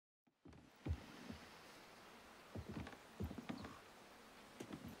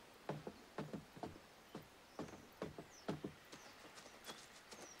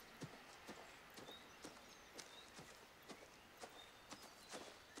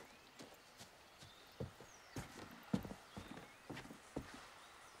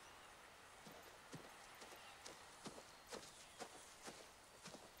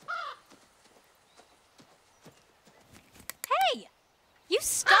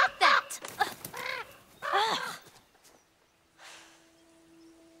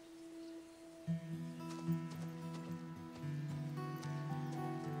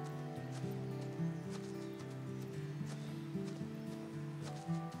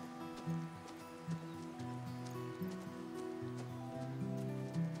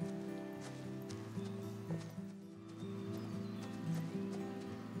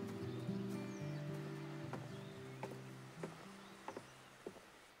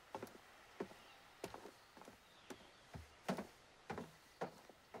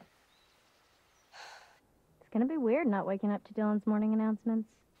gonna be weird not waking up to Dylan's morning announcements.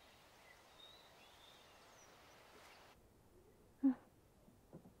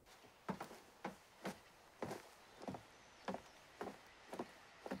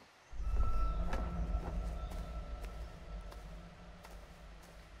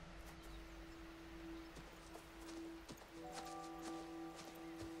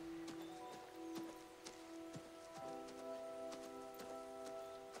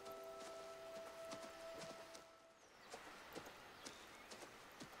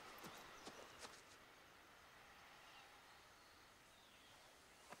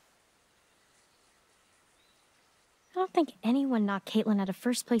 I don't think anyone knocked Caitlin out of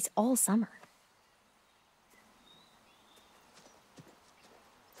first place all summer.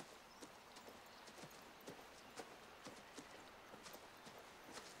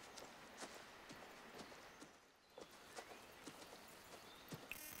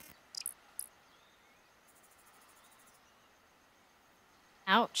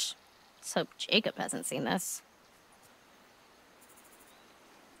 Ouch. Let's hope Jacob hasn't seen this.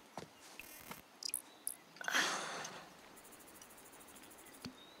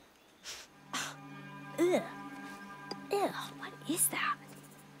 Ugh. Ew, what is that?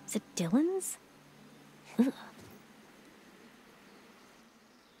 Is it Dylan's? Ugh.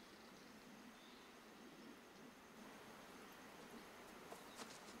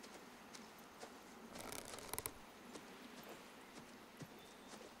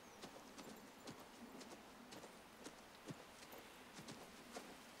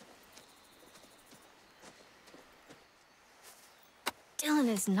 Dylan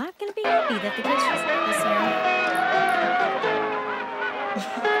is not going to be happy that the kids just left this year.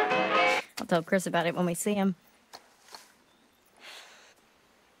 I'll tell Chris about it when we see him.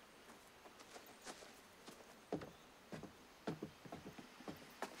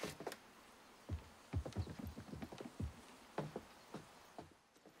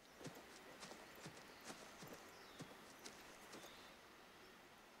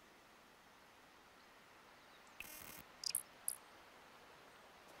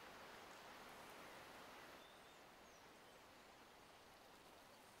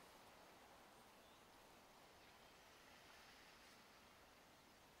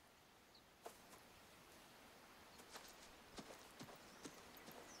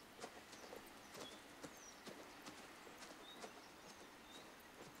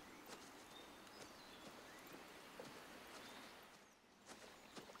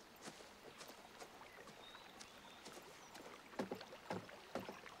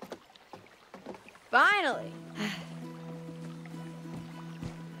 Finally!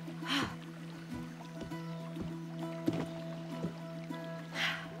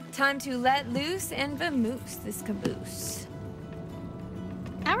 Time to let loose and vamoose this caboose.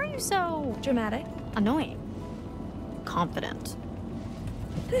 How are you so Dramatic? annoying? Confident.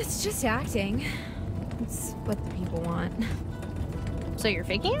 It's just acting. It's what the people want. So you're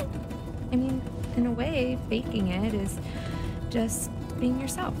faking it? I mean, in a way, faking it is just being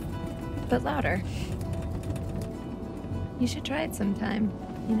yourself, but louder. You should try it sometime.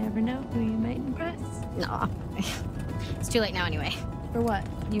 You never know who you might impress. Nah. It's too late now anyway. For what?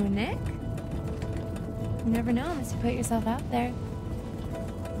 You and Nick? You never know unless you put yourself out there.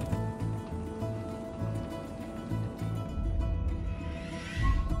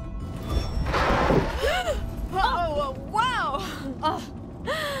 Oh, wow! Oh,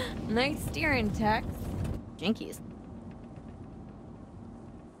 nice steering, Tex. Jinkies.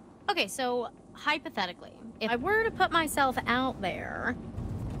 Okay, so hypothetically, if I were to put myself out there,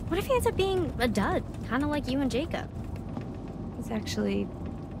 what if he ends up being a dud? Kind of like you and Jacob. It's actually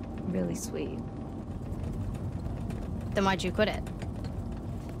really sweet. Then why'd you quit it?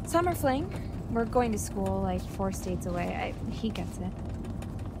 Summer fling. We're going to school like 4 states away. He gets it.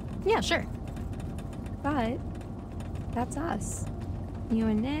 Yeah, sure. But that's us. You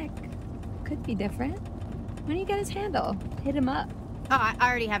and Nick could be different. When do you get his handle? Hit him up. Oh, I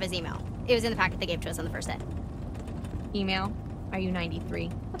already have his email. It was in the packet they gave to us on the first day. Email? Are you 93?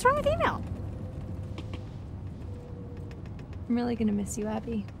 What's wrong with email? I'm really gonna miss you,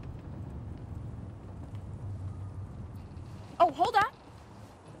 Abby. Oh, hold on!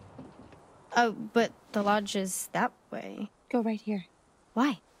 Oh, but the lodge is that way. Go right here.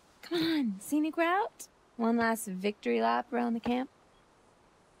 Why? Come on, scenic route. One last victory lap around the camp.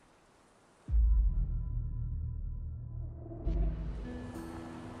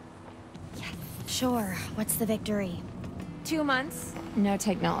 Yes. Sure. What's the victory? 2 months, no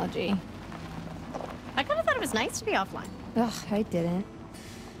technology. I kind of thought it was nice to be offline. Ugh, I didn't.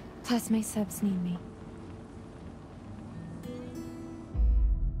 Plus, my subs need me.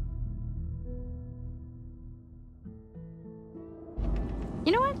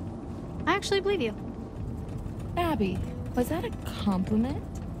 actually believe you. Abby, was that a compliment?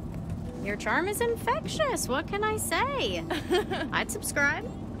 Your charm is infectious. What can I say? I'd subscribe.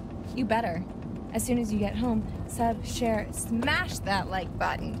 You better. As soon as you get home, sub, share, smash that like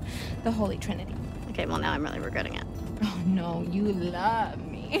button. The Holy Trinity. Okay, well, now I'm really regretting it. Oh no, you love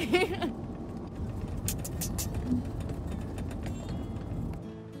me.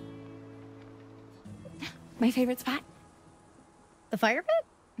 My favorite spot? The fire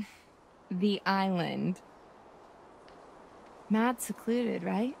pit? The island. Mad secluded,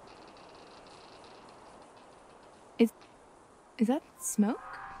 right? Is that smoke?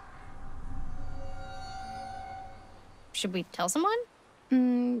 Should we tell someone?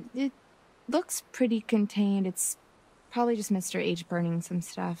 It looks pretty contained. It's probably just Mr. H burning some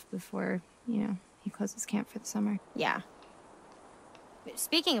stuff before, he closes camp for the summer. Yeah.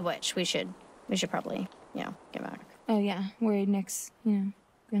 Speaking of which, we should probably, get back. Oh yeah, worried Nick's, gonna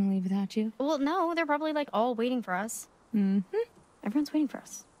leave without you? Well, no, they're probably, like, all waiting for us. Mm-hmm. Everyone's waiting for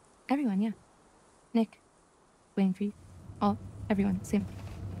us. Everyone, yeah. Nick, waiting for you. Everyone, same.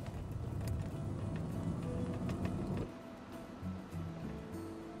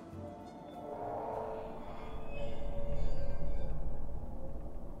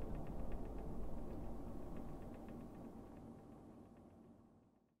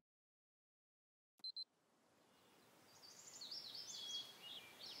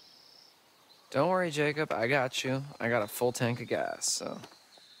 Don't worry, Jacob. I got you. I got a full tank of gas, so...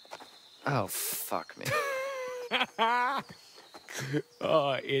 Oh, fuck me.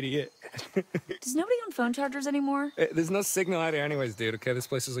 Oh, idiot. Does nobody own phone chargers anymore? There's no signal out here anyways, dude, okay? This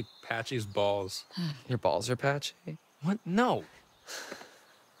place is like patchy as balls. Your balls are patchy? What? No.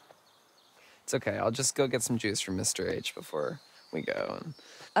 It's okay. I'll just go get some juice from Mr. H before we go.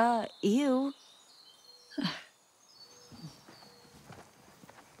 Ew.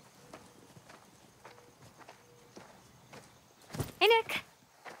 Hey, Nick.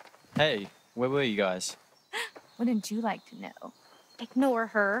 Hey, where were you guys? Wouldn't you like to know? Ignore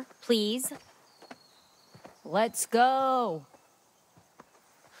her, please. Let's go.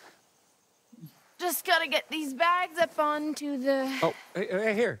 Just gotta get these bags up onto the... Oh,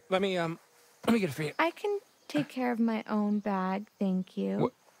 hey, here. Let me get it for you. I can take care of my own bag, thank you.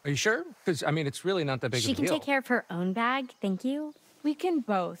 What? Are you sure? Because, it's really not that big of a She deal. can take care of her own bag, thank you. We can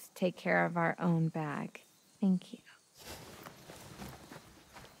both take care of our own bag, thank you.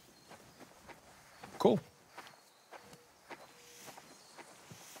 Cool.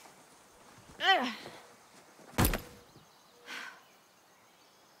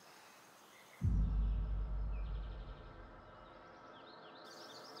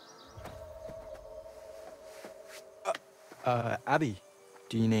 Abby,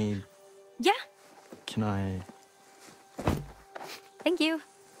 do you need... Yeah, Can I... thank you.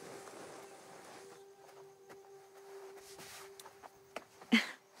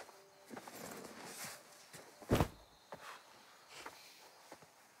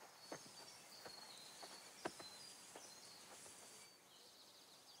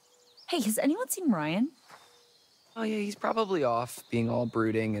 Hey, has anyone seen Ryan? Oh, yeah, he's probably off being all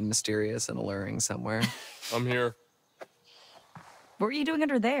brooding and mysterious and alluring somewhere. I'm here. What were you doing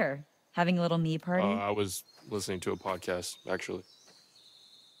under there? Having a little me party? I was listening to a podcast, actually.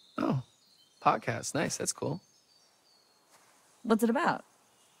 Oh, podcast. Nice. That's cool. What's it about?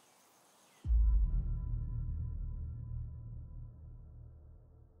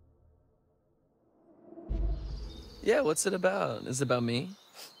 Yeah, what's it about? Is it about me?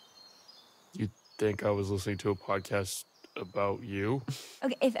 You'd think I was listening to a podcast about you?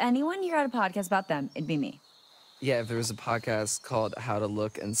 Okay, if anyone here had a podcast about them, it'd be me. Yeah, if there was a podcast called How to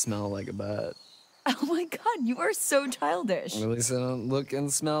Look and Smell Like a Butt. Oh my god, you are so childish. At least I don't look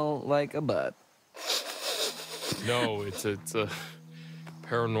and smell like a butt. No, it's a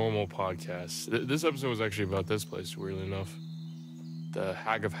paranormal podcast. This episode was actually about this place, weirdly enough. The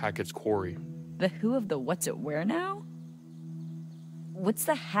Hag of Hackett's Quarry. The who of the what's it where now? What's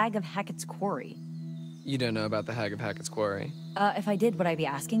the Hag of Hackett's Quarry? You don't know about the Hag of Hackett's Quarry. If I did, would I be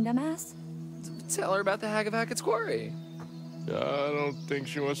asking dumbass? Tell her about the Hag of Hackett's Quarry. I don't think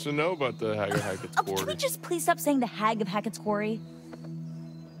she wants to know about the Hag of Hackett's Can Quarry. we just please stop saying the Hag of Hackett's Quarry?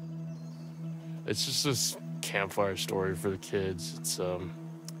 It's just this campfire story for the kids. It's,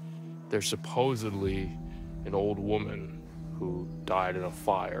 there's supposedly an old woman who died in a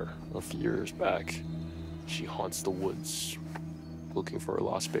fire a few years back. She haunts the woods looking for her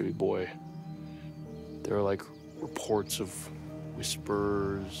lost baby boy. There are like reports of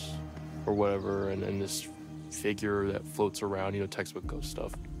whispers or whatever, and then this figure that floats around, textbook ghost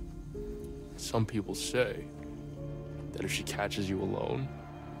stuff. Some people say that if she catches you alone,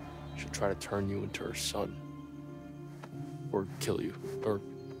 she'll try to turn you into her son. Or kill you, or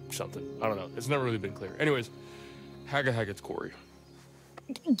something. I don't know. It's never really been clear. Anyways, Hackett's Quarry.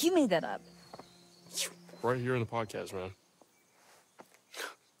 You made that up. It's right here in the podcast, man.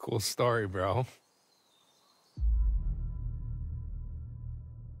 Cool story, bro.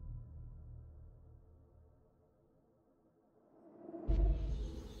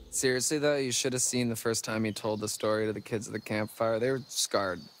 Seriously, though, you should have seen the first time he told the story to the kids at the campfire. They were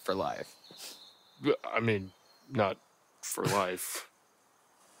scarred for life. I mean, not for life.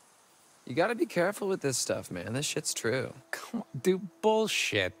 You gotta be careful with this stuff, man. This shit's true. Come on, dude,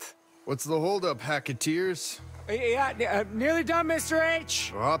 bullshit. What's the holdup, Hacketeers? Yeah, nearly done, Mr.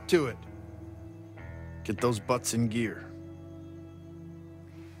 H. Well, up to it. Get those butts in gear.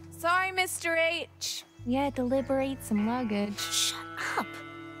 Sorry, Mr. H. We had to liberate some luggage. Shut up.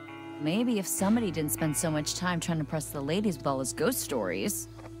 Maybe if somebody didn't spend so much time trying to press the ladies with all his ghost stories.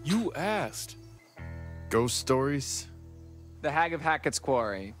 You asked. Ghost stories? The Hag of Hackett's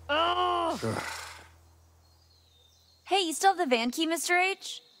Quarry. Hey, you still have the van key, Mr.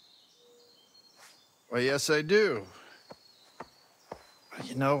 H? Why, yes, I do.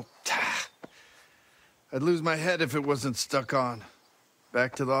 You know, I'd lose my head if it wasn't stuck on.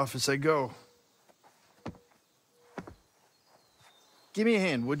 Back to the office I go. Give me a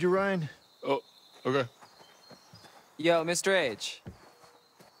hand, would you, Ryan? Oh, okay. Yo, Mr. H.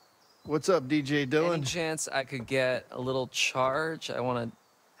 What's up, DJ Dylan? Any chance I could get a little charge? I want to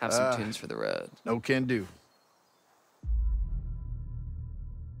have some tunes for the road. No can do.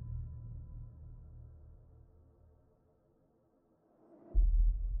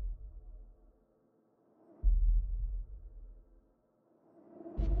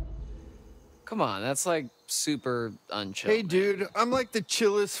 Come on, that's like super unchill. Hey, man. dude, I'm like the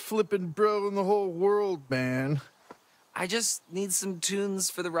chillest flippin' bro in the whole world, man. I just need some tunes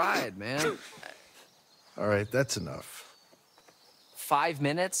for the ride, man. All right, that's enough. 5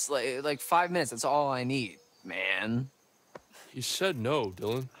 minutes? Like 5 minutes, that's all I need, man. You said no,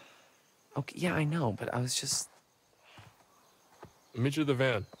 Dylan. Okay, yeah, I know, but I was just... I'll meet you at the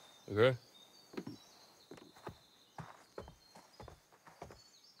van, okay?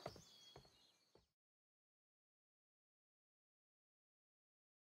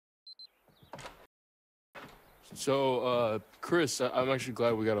 So, Chris, I'm actually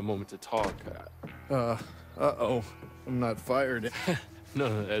glad we got a moment to talk. Uh-oh. I'm not fired.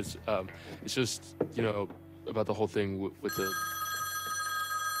 No, it's just, you know, about the whole thing with the...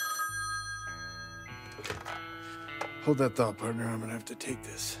 Hold that thought, partner. I'm gonna have to take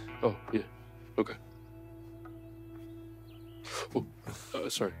this. Oh, yeah. Okay. Oh,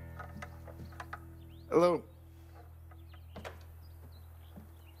 sorry. Hello.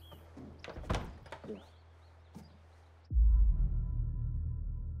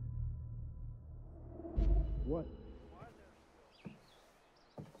 What?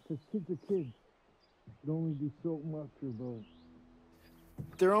 Because kids are kids. Can only do so much, bro.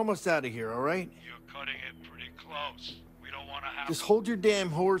 They're almost out of here, all right? You're cutting it pretty close. We don't want to have... Just hold your damn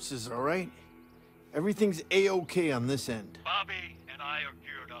horses, all right? Everything's A-okay on this end. Bobby and I are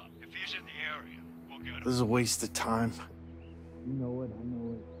geared up. If he's in the area, we'll get him. This is a waste of time. You know it, I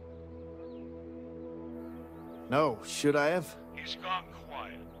know it. No, should I have? He's gone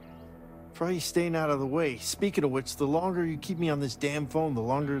quiet. Probably staying out of the way. Speaking of which, the longer you keep me on this damn phone, the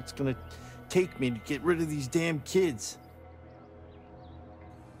longer it's gonna take me to get rid of these damn kids.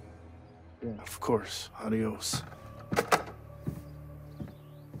 Yeah. Of course. Adios.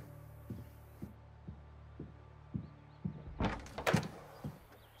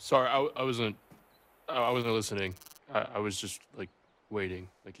 Sorry, I wasn't listening. I was just, like, waiting.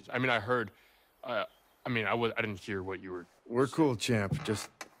 Like, I mean, I heard... I didn't hear what you were... We're cool, champ. Just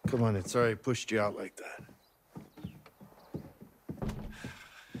come on. It's sorry I pushed you out like that.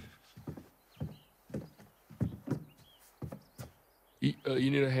 You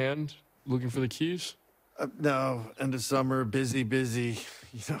need a hand looking for the keys? No, end of summer, busy,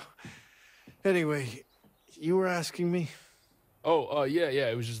 you know. Anyway, you were asking me? Oh, yeah,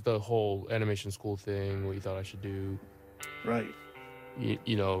 it was just the whole animation school thing, what you thought I should do. Right.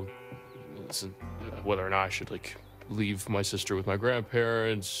 You know, whether or not I should, like, leave my sister with my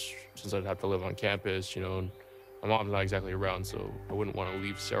grandparents, since I'd have to live on campus, you know, and my mom's not exactly around, so I wouldn't want to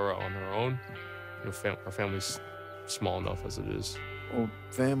leave Sarah on her own. You know, our family's small enough as it is. Well,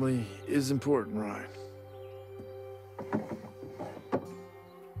 family is important, Ryan.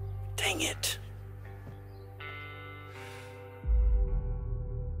 Dang it.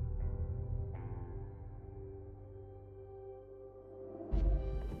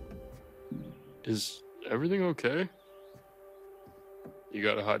 Is everything okay? You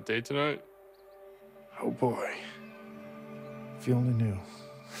got a hot date tonight? Oh boy. If you only knew.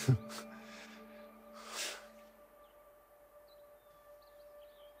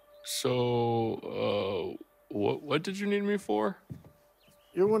 So, what did you need me for?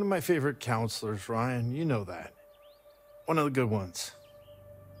 You're one of my favorite counselors, Ryan. You know that. One of the good ones.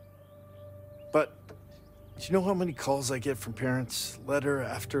 But do you know how many calls I get from parents, letter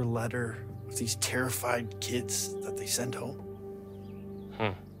after letter, with these terrified kids that they send home?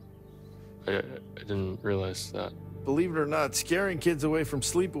 Huh. I didn't realize that. Believe it or not, scaring kids away from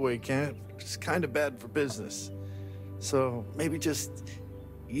sleepaway camp is kind of bad for business. So maybe just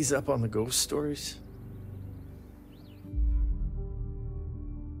ease up on the ghost stories.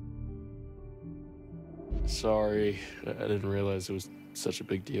 Sorry, I didn't realize it was such a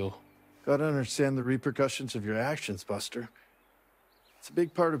big deal. Gotta understand the repercussions of your actions, Buster. It's a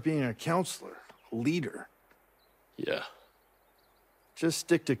big part of being a counselor, a leader. Yeah. Just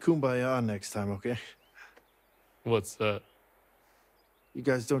stick to kumbaya next time, okay? What's that? You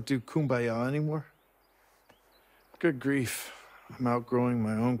guys don't do kumbaya anymore? Good grief. I'm outgrowing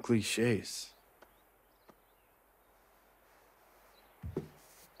my own cliches.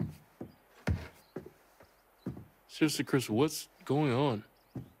 Seriously, Chris, what's going on?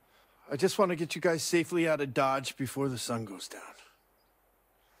 I just want to get you guys safely out of Dodge before the sun goes down.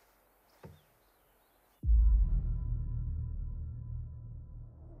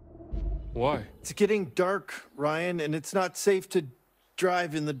 Why? It's getting dark, Ryan, and it's not safe to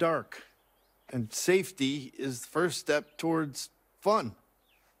drive in the dark. And safety is the first step towards fun.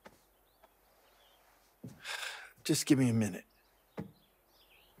 Just give me a minute.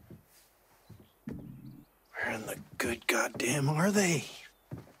 Where in the good goddamn are they?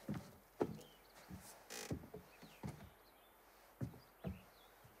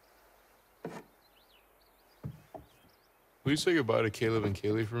 Will you say goodbye to Caleb and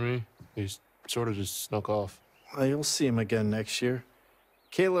Kaylee for me? They sort of just snuck off. Well, you'll see him again next year.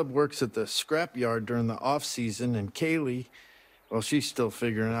 Caleb works at the scrapyard during the off-season, and Kaylee, well, she's still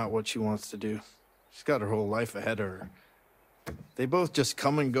figuring out what she wants to do. She's got her whole life ahead of her. They both just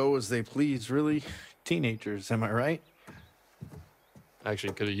come and go as they please, really. Teenagers, am I right?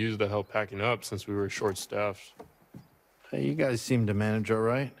 Actually, could have used the help packing up since we were short-staffed. Hey, you guys seem to manage all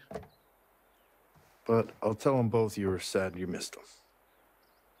right. But I'll tell them both you were sad you missed them.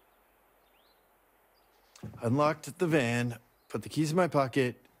 Unlocked the van, put the keys in my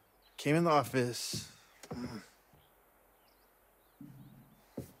pocket, came in the office.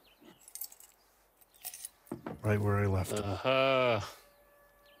 Right where I left them.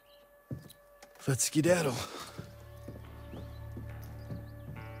 Let's skedaddle.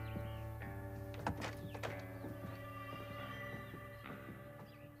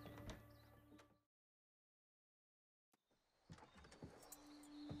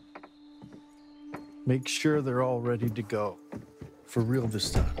 Make sure they're all ready to go. For real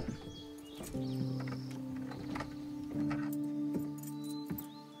this time.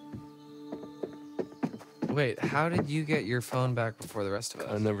 Wait, how did you get your phone back before the rest of us?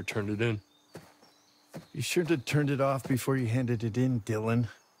 I never turned it in. You should have turned it off before you handed it in, Dylan.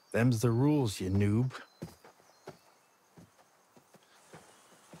 Them's the rules, you noob.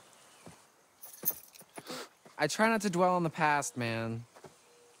 I try not to dwell on the past, man.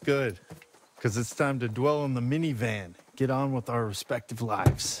 Good. Because it's time to dwell on the minivan. Get on with our respective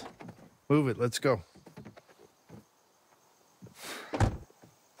lives. Move it, let's go.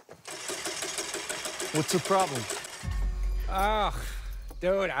 What's the problem? Oh,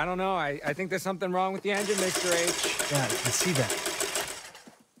 dude, I don't know. I think there's something wrong with the engine, Mr. H. Yeah, I can see that.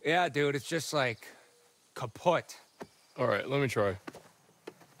 Yeah, dude, it's just like kaput. All right, let me try.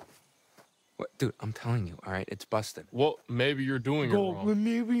 What, dude, I'm telling you, all right, it's busted. Well, maybe you're doing it wrong.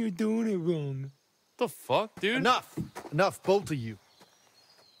 Maybe you're doing it wrong. What the fuck, dude? Enough! Enough, both of you.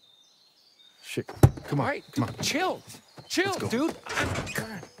 Shit, come on, All right, come dude, on. chill. Chill, go. dude.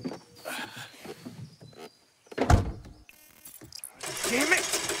 Damn it!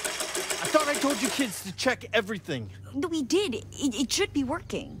 I thought I told you kids to check everything. We did. It should be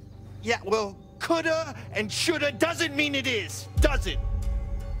working. Yeah, well, coulda and shoulda doesn't mean it is, does it?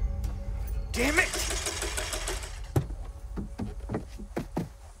 Damn it!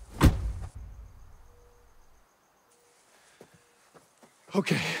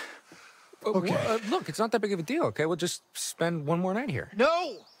 Okay. Okay. Well, look, it's not that big of a deal, okay? We'll just spend one more night here.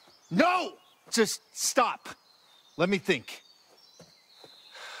 No! No! Just stop. Let me think.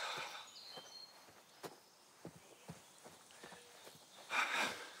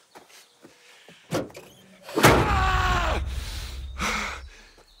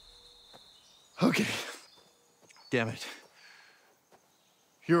 Okay. Damn it.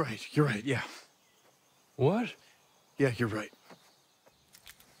 You're right, yeah. What? Yeah, you're right.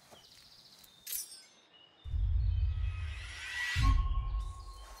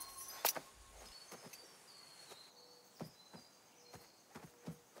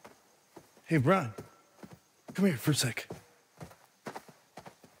 Hey, Brian. Come here for a sec.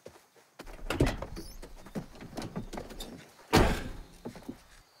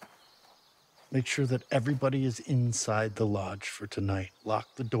 Make sure that everybody is inside the lodge for tonight.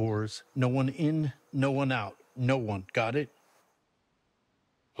 Lock the doors. No one in, no one out. No one. Got it?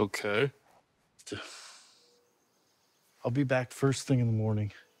 Okay. I'll be back first thing in the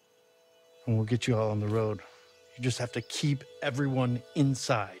morning, and we'll get you all on the road. You just have to keep everyone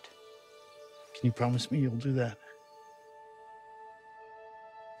inside. Can you promise me you'll do that?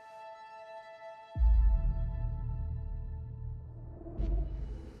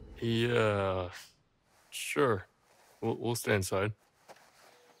 Yeah, sure. We'll stay inside.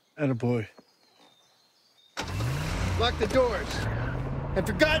 Attaboy. Lock the doors. And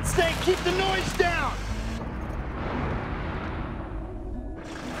for God's sake, keep the noise down!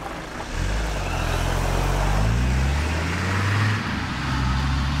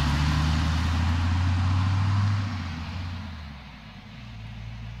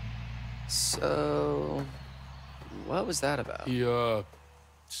 So, what was that about? He,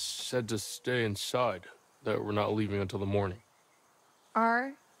 said to stay inside, that we're not leaving until the morning.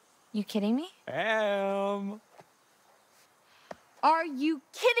 Are you kidding me? Are you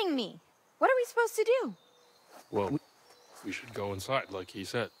kidding me? What are we supposed to do? Well, we should go inside, like he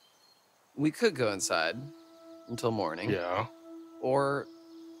said. We could go inside until morning. Yeah. Or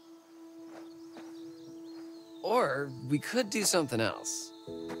we could do something else.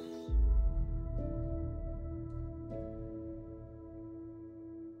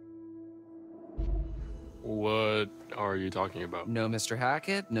 What are you talking about? No Mr.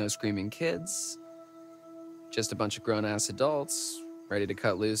 Hackett, no screaming kids. Just a bunch of grown-ass adults ready to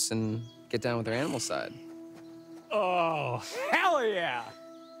cut loose and get down with their animal side. Oh, hell yeah!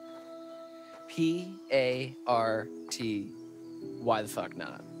 P-A-R-T. Why the fuck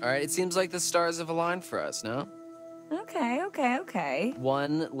not? All right, it seems like the stars have aligned for us, no? Okay.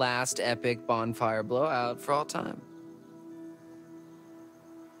 One last epic bonfire blowout for all time.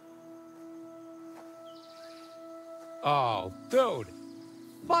 Oh, dude.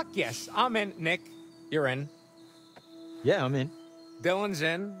 Fuck yes, I'm in. Nick, you're in. Yeah, I'm in. Dylan's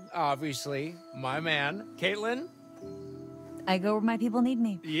in, obviously. My man. Caitlin? I go where my people need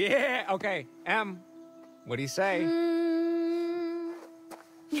me. Yeah, okay. Em, what do you say?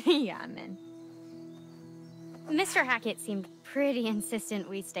 Yeah, I'm in. Mr. Hackett seemed pretty insistent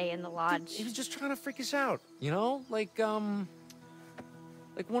we stay in the lodge. He was just trying to freak us out, you know? Like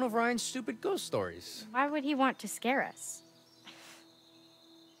one of Ryan's stupid ghost stories. Why would he want to scare us?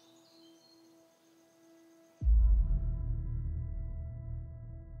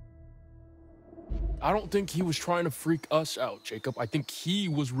 I don't think he was trying to freak us out, Jacob. I think he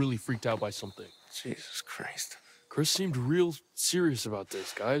was really freaked out by something. Jesus Christ. Chris seemed real serious about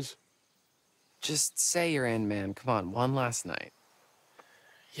this, guys. Just say you're in, man. Come on, one last night.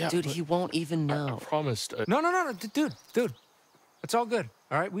 Yeah, Dude, he won't even know. I promised. No, dude. It's all good.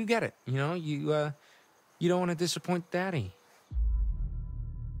 All right, we get it. You know, you don't want to disappoint Daddy.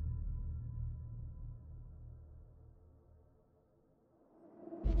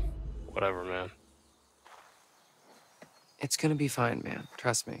 Whatever, man. It's gonna be fine, man.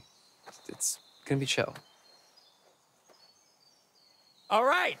 Trust me. It's gonna be chill. All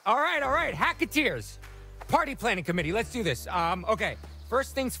right. Hacketeers. Party planning committee, let's do this. Okay,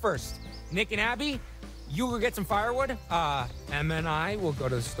 first things first. Nick and Abby, you will get some firewood. Emma and I will go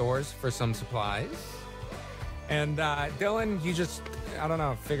to the stores for some supplies. And Dylan, you just, I don't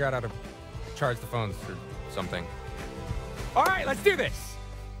know, figure out how to charge the phones or something. All right, let's do this.